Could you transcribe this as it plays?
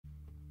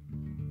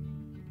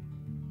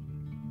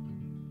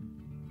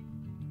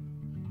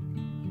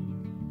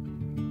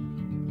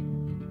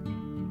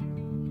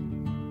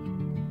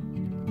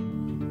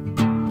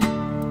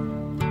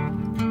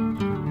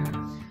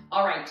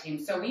team.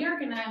 So we are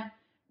gonna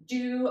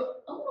do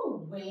a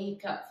little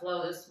wake up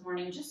flow this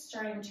morning, just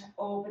starting to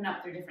open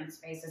up through different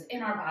spaces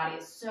in our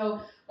bodies.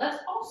 So let's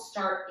all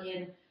start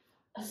in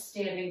a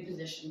standing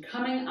position,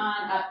 coming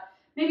on up,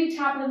 maybe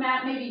top of the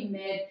mat, maybe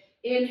mid.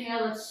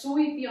 Inhale, let's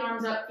sweep the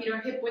arms up, feet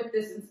are hip width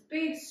distance,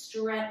 big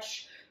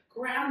stretch,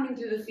 grounding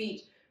through the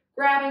feet,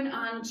 grabbing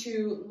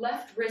onto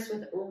left wrist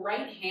with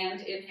right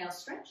hand. Inhale,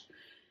 stretch.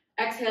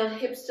 Exhale,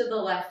 hips to the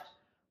left,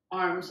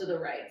 arms to the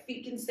right.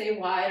 Feet can stay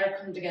wide or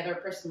come together.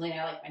 Personally,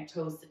 I like my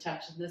toes to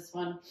touch in this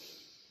one.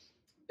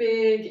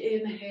 Big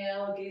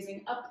inhale,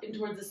 gazing up and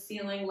towards the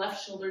ceiling,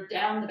 left shoulder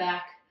down the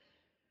back.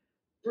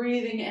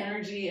 Breathing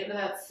energy into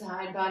that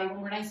side body. One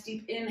more nice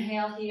deep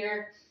inhale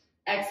here.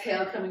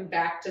 Exhale, coming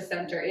back to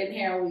center.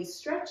 Inhale, we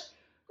stretch,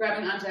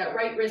 grabbing onto that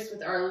right wrist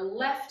with our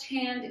left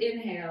hand.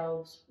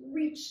 Inhale,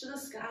 reach to the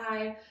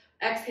sky.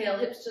 Exhale,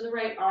 hips to the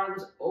right,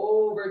 arms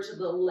over to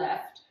the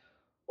left.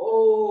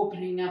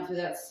 Opening up through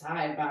that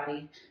side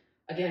body.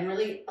 Again,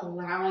 really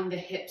allowing the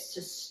hips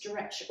to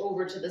stretch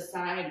over to the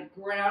side,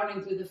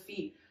 grounding through the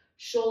feet,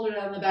 shoulder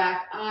down the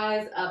back,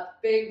 eyes up,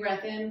 big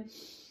breath in.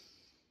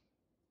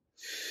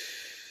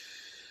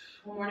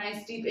 One more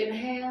nice deep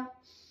inhale.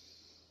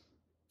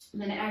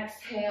 And then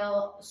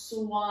exhale,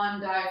 swan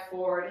dive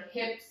forward,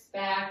 hips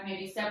back,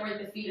 maybe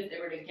separate the feet if they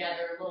were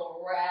together, a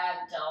little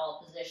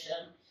ragdoll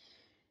position.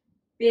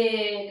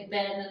 Big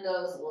bend in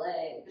those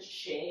legs,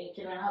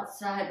 shaking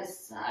outside to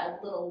side,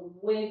 little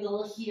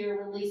wiggle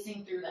here,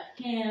 releasing through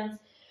the hands,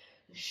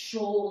 the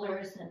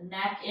shoulders, the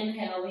neck.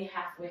 Inhale, we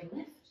halfway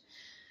lift.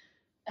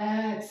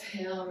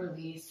 Exhale,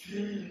 release.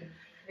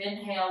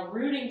 Inhale,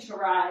 rooting to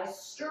rise,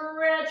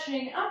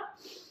 stretching up.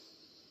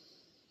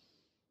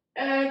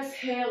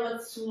 Exhale,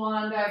 let's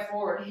swan dive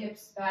forward,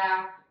 hips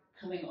back,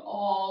 coming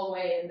all the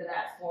way into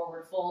that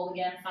forward fold.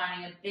 Again,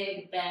 finding a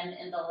big bend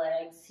in the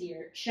legs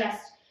here.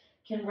 Chest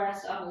can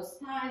rest on those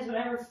thighs,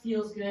 whatever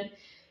feels good.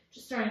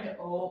 Just starting to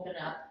open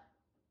up.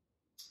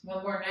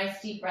 One more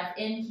nice deep breath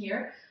in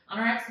here. On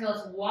our exhale,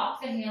 let's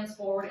walk the hands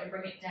forward and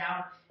bring it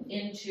down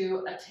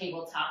into a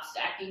tabletop,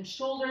 stacking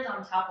shoulders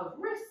on top of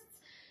wrists,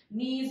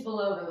 knees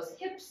below those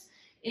hips.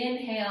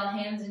 Inhale,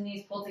 hands and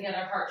knees pull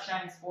together, heart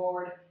shines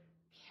forward.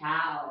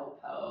 Cow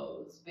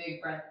pose.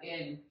 Big breath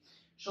in.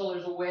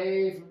 Shoulders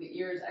away from the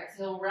ears.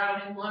 Exhale,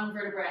 rounding one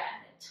vertebra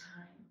at a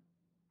time.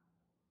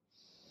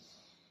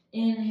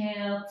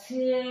 Inhale,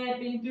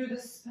 tipping through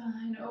the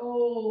spine,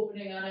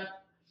 opening on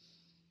up.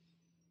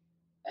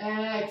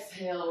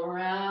 Exhale,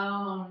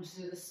 round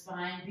through the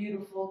spine.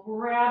 Beautiful.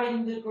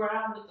 Grabbing the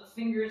ground with the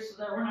fingers so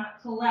that we're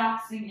not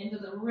collapsing into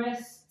the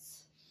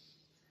wrists.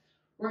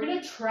 We're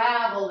going to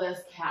travel this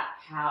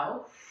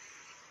cat-cow.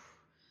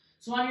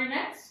 So on your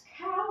next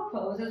cow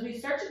pose, as we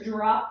start to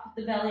drop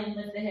the belly and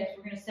lift the hips,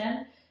 we're going to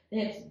send the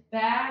hips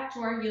back to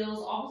our heels,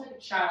 almost like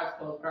a child's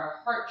pose, but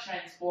our heart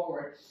shines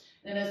forward.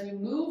 Then as we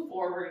move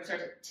forward, we're going to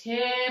start to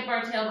tip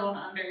our tailbone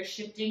under,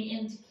 shifting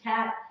into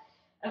cat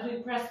as we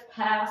press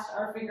past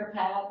our finger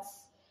pads.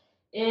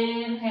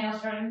 Inhale,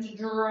 starting to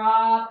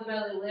drop the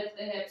belly, lift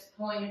the hips,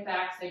 pulling it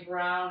back, stay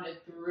grounded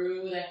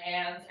through the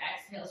hands.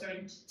 Exhale,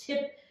 starting to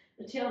tip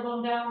the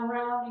tailbone down,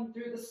 rounding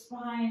through the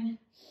spine.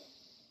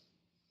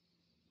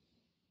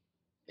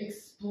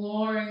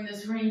 Exploring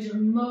this range of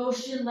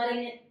motion,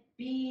 letting it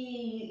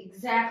be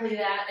exactly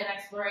that, an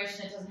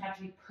exploration. It doesn't have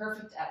to be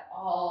perfect at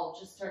all.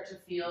 Just start to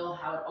feel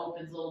how it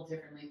opens a little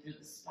differently through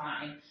the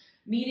spine.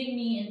 Meeting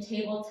me in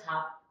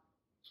tabletop.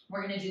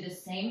 We're going to do the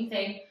same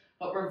thing,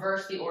 but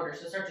reverse the order.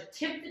 So start to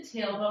tip the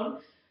tailbone,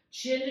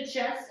 chin to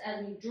chest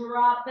as we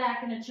drop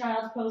back into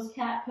child's pose,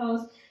 cat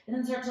pose, and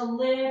then start to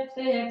lift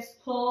the hips,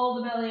 pull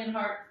the belly and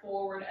heart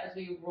forward as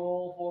we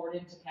roll forward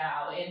into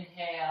cow.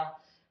 Inhale.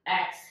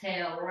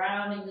 Exhale,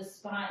 rounding the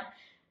spine,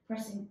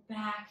 pressing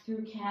back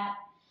through cat.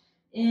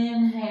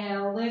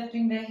 Inhale,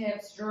 lifting the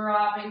hips,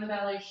 dropping the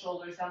belly,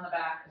 shoulders down the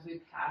back as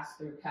we pass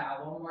through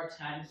cow. One more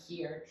time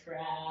here,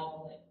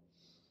 traveling.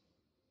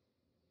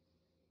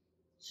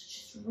 So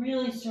just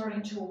really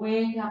starting to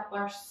wake up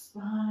our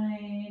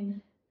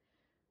spine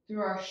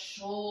through our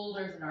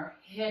shoulders and our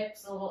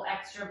hips, a little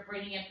extra,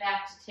 bringing it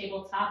back to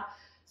tabletop.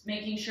 Just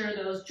making sure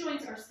those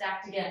joints are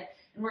stacked again.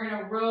 And we're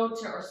going to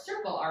rotate or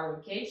circle our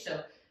rib cage.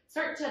 So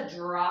start to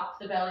drop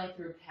the belly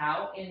through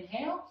cow.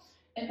 Inhale.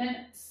 And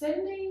then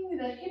sending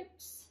the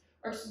hips,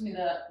 or excuse me,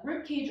 the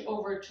rib cage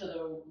over to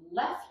the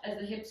left as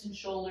the hips and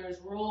shoulders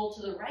roll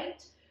to the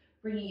right.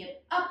 Bringing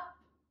it up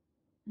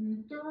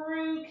and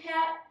through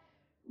cat.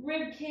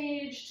 Rib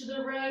cage to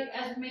the right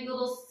as we make a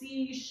little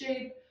C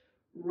shape.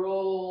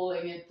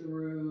 Rolling it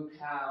through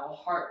cow.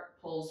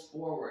 Heart pulls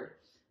forward.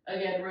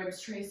 Again,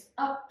 ribs trace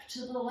up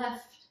to the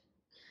left.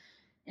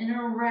 And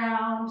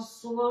around,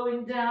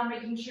 slowing down,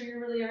 making sure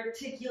you're really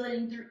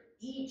articulating through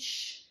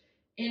each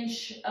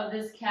inch of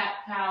this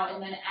cat-cow,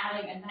 and then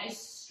adding a nice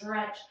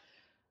stretch,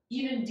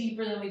 even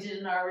deeper than we did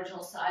in our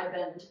original side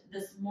bend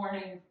this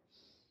morning.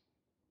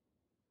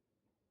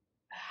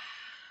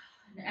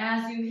 And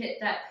as you hit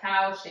that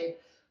cow shape,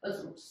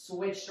 let's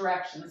switch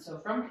directions. So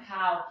from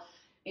cow,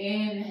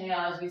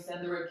 inhale as we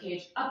send the rib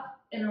cage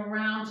up and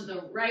around to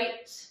the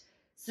right,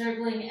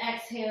 Circling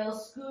exhale,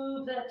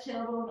 scoop that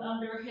tailbone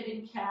under,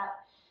 hitting cat.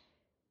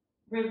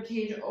 Rib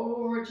cage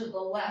over to the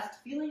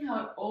left, feeling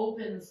how it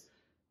opens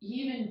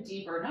even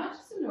deeper, not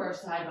just into our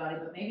side body,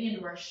 but maybe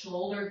into our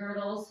shoulder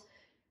girdles,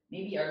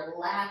 maybe our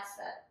lats,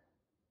 that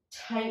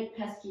tight,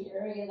 pesky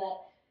area that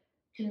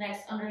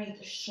connects underneath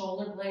the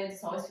shoulder blades.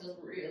 This always feels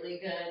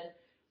really good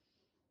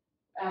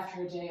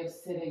after a day of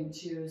sitting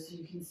too, so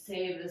you can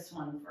save this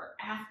one for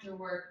after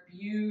work.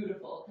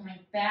 Beautiful. Coming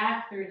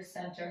back through to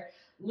center,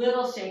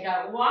 little shake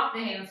out, walk the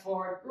hands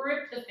forward,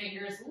 grip the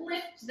fingers,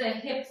 lift the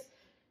hips,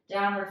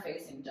 downward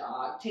facing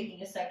dog.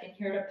 Taking a second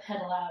here to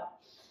pedal out.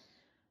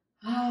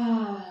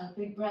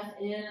 Big breath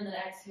in and then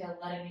exhale,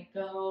 letting it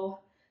go.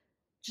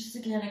 Just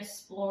again,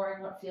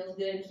 exploring what feels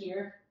good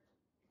here.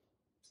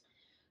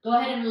 Go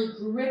ahead and really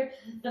grip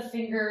the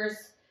fingers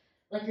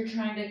like you're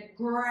trying to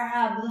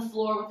grab the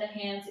floor with the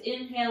hands.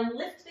 Inhale,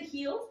 lift the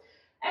heels.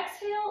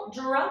 Exhale,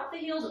 drop the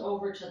heels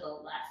over to the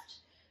left.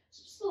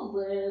 So just a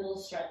little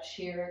stretch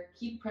here.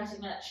 Keep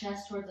pressing that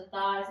chest towards the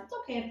thighs. It's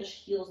okay if the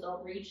heels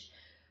don't reach,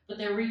 but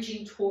they're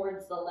reaching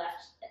towards the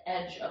left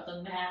edge of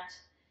the mat.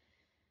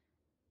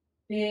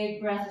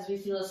 Big breath as we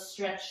feel a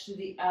stretch through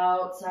the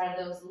outside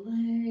of those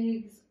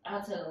legs,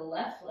 outside of the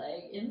left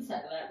leg,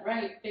 inside of that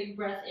right. Big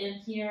breath in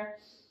here.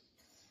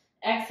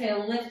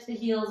 Exhale, lift the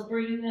heels,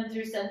 bringing them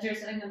through center,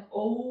 sending them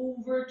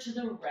over to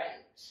the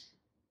right.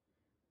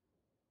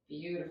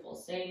 Beautiful.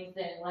 Same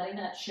thing, letting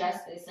that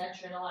chest stay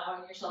centered and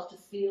allowing yourself to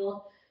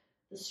feel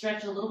the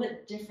stretch a little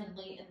bit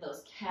differently in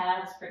those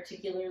calves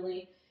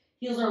particularly.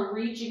 Heels are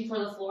reaching for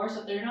the floor,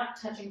 so if they're not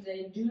touching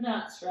today, do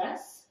not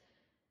stress.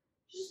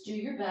 Just do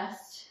your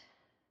best.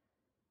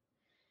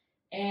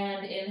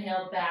 And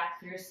inhale back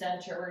through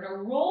center. We're going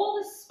to roll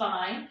the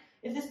spine.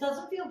 If this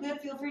doesn't feel good,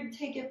 feel free to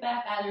take it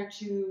back either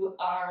to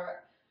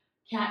our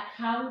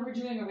cat-cow we were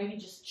doing or maybe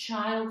just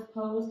child's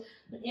pose.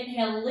 But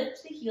inhale,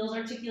 lift the heels,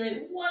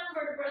 articulate one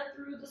vertebra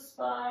through the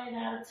spine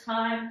at a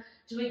time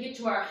till we get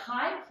to our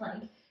high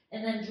plank,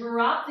 and then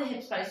drop the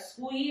hips by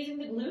squeezing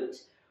the glute,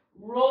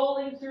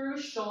 rolling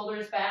through,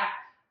 shoulders back,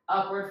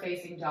 upward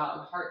facing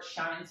dog, heart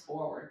shines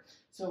forward.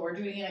 So we're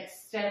doing an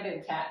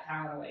extended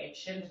cat-cow away,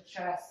 chin to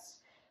chest.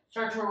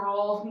 Start to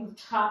roll from the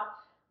top,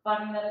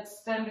 finding that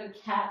extended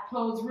cat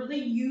pose. Really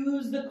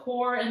use the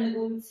core and the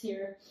glutes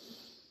here.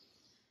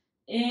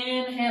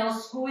 Inhale,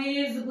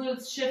 squeeze the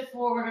glutes, shift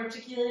forward,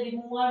 articulating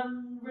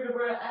one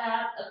vertebra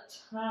at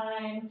a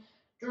time.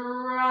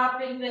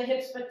 Dropping the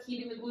hips, but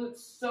keeping the glutes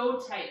so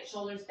tight.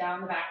 Shoulders down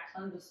the back,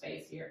 tons of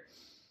space here.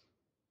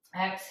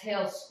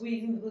 Exhale,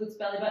 squeezing the glutes,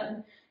 belly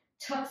button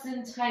tucks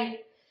in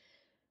tight.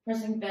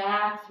 Pressing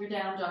back through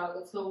down dog.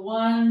 Let's go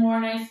one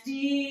more nice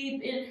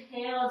deep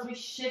inhale as we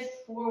shift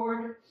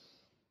forward.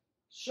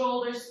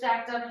 Shoulders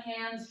stacked on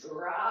hands,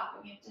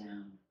 dropping it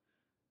down.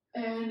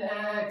 And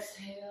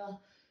exhale.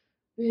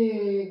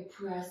 Big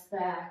press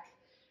back.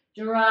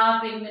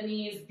 Dropping the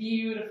knees,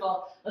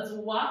 beautiful. Let's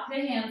walk the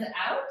hands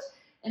out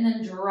and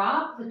then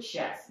drop the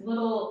chest.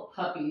 Little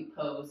puppy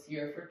pose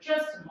here for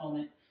just a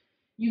moment.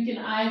 You can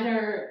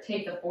either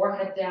take the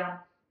forehead down,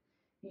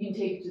 you can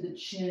take it to the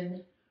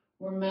chin.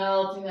 We're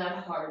melting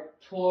that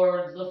heart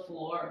towards the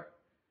floor.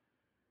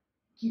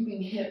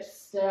 Keeping hips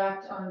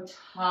stacked on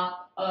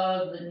top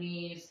of the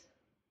knees.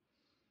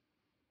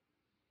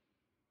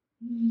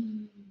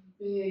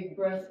 Big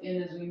breath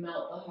in as we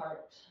melt the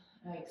heart.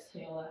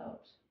 Exhale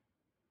out.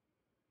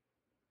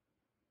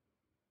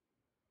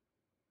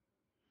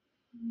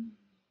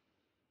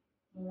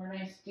 One more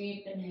nice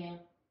deep inhale.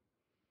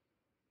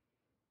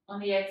 On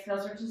the exhale,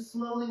 start to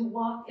slowly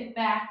walk it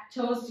back,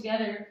 toes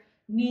together.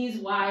 Knees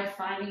wide,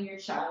 finding your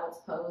child's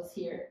pose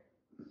here.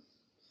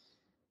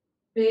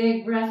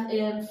 Big breath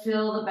in,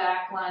 fill the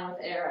back line with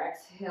air.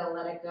 Exhale,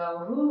 let it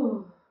go.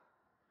 Whew.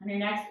 On your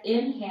next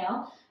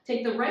inhale,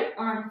 take the right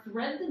arm,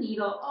 thread the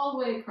needle all the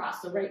way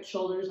across the right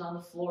shoulders on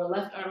the floor.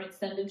 Left arm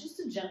extended, just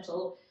a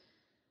gentle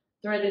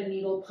threaded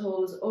needle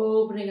pose,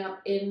 opening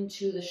up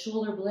into the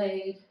shoulder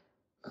blade.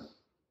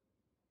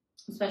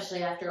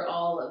 Especially after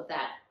all of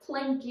that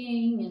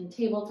planking and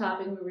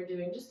tabletopping we were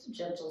doing, just a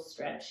gentle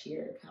stretch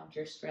here,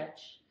 counter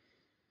stretch.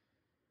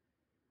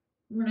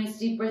 One nice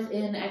deep breath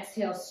in,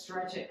 exhale,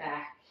 stretch it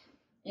back.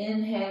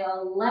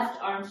 Inhale,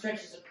 left arm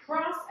stretches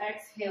across,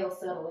 exhale,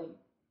 settling.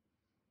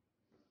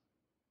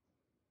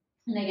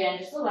 And again,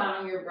 just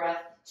allowing your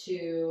breath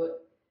to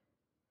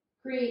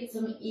create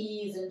some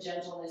ease and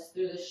gentleness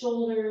through the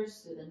shoulders,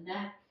 through the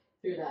neck,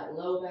 through that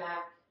low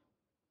back.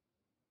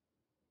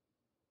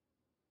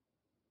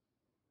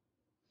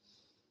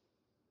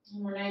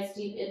 One more nice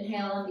deep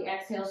inhale on the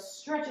exhale,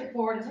 stretch it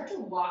forward and start to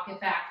walk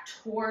it back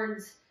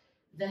towards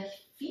the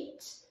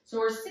feet. So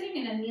we're sitting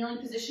in a kneeling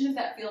position. If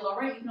that feels all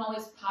right, you can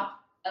always pop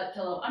a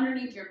pillow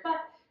underneath your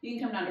butt. You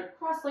can come down to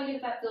cross-legged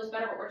if that feels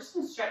better, but we're just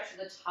going to stretch to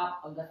the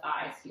top of the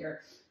thighs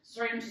here.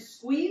 Starting to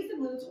squeeze the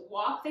glutes,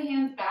 walk the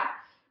hands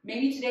back.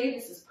 Maybe today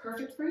this is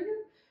perfect for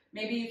you.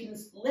 Maybe you can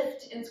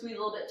lift and squeeze a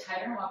little bit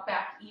tighter and walk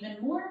back even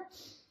more.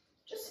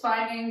 Just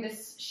finding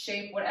this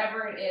shape,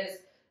 whatever it is,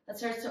 that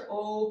starts to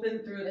open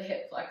through the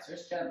hip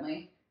flexors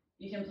gently.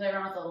 You can play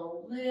around with a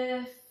little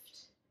lift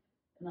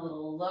And a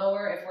little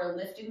lower. If we're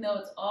lifting though,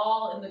 it's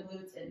all in the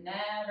glutes and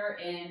never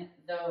in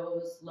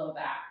those low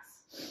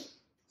backs.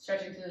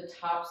 Stretching through the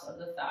tops of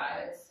the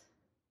thighs.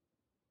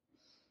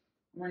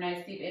 More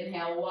nice deep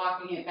inhale,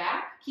 walking it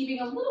back, keeping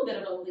a little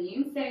bit of a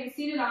lean, staying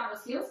seated on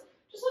those heels.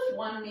 Just lift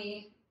one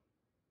knee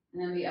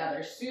and then the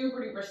other.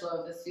 Super duper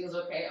slow if this feels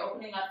okay.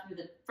 Opening up through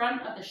the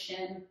front of the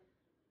shin,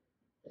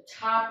 the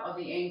top of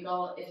the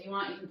ankle. If you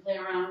want, you can play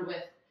around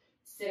with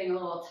sitting a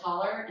little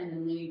taller and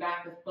then leaning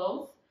back with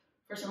both.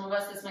 For some of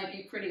us, this might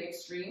be pretty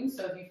extreme.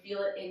 So if you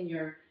feel it in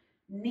your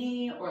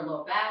knee or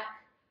low back,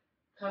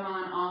 come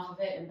on off of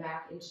it and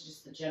back into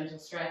just the gentle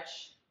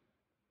stretch.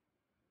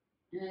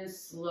 And then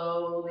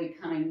slowly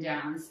coming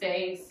down,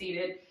 staying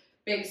seated.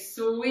 Big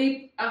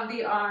sweep of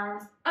the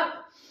arms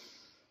up.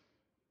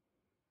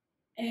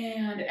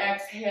 And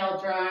exhale,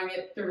 drawing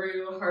it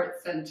through heart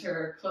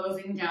center,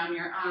 closing down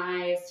your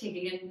eyes,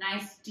 taking a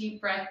nice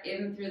deep breath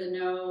in through the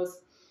nose.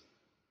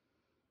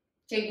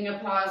 Taking a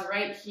pause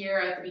right here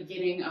at the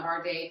beginning of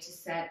our day to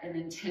set an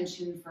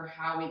intention for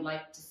how we'd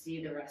like to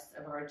see the rest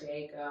of our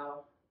day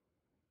go.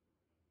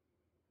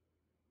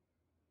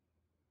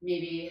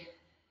 Maybe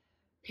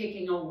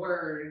picking a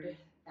word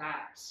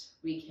that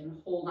we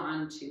can hold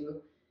on to,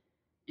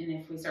 and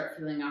if we start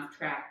feeling off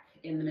track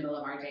in the middle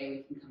of our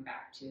day, we can come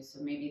back to.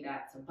 So maybe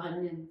that's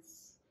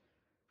abundance,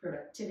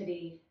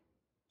 productivity,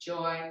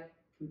 joy,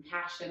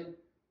 compassion.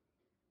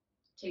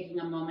 Taking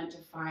a moment to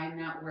find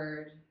that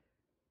word.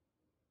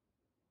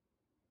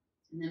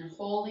 And then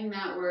holding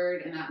that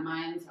word in that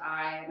mind's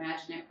eye,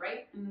 imagine it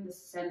right in the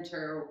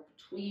center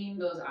between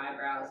those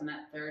eyebrows and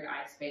that third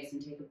eye space,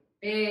 and take a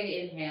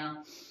big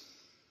inhale.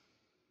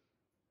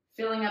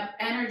 Filling up,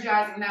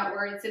 energizing that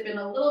word, sip in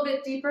a little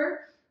bit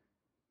deeper.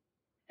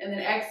 And then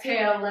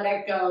exhale, let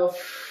it go.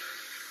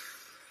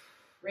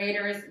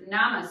 Raiders,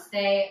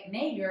 namaste.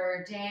 May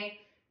your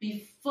day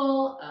be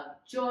full of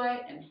joy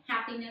and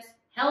happiness,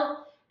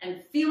 health,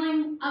 and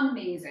feeling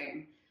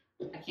amazing.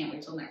 I can't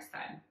wait till next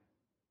time.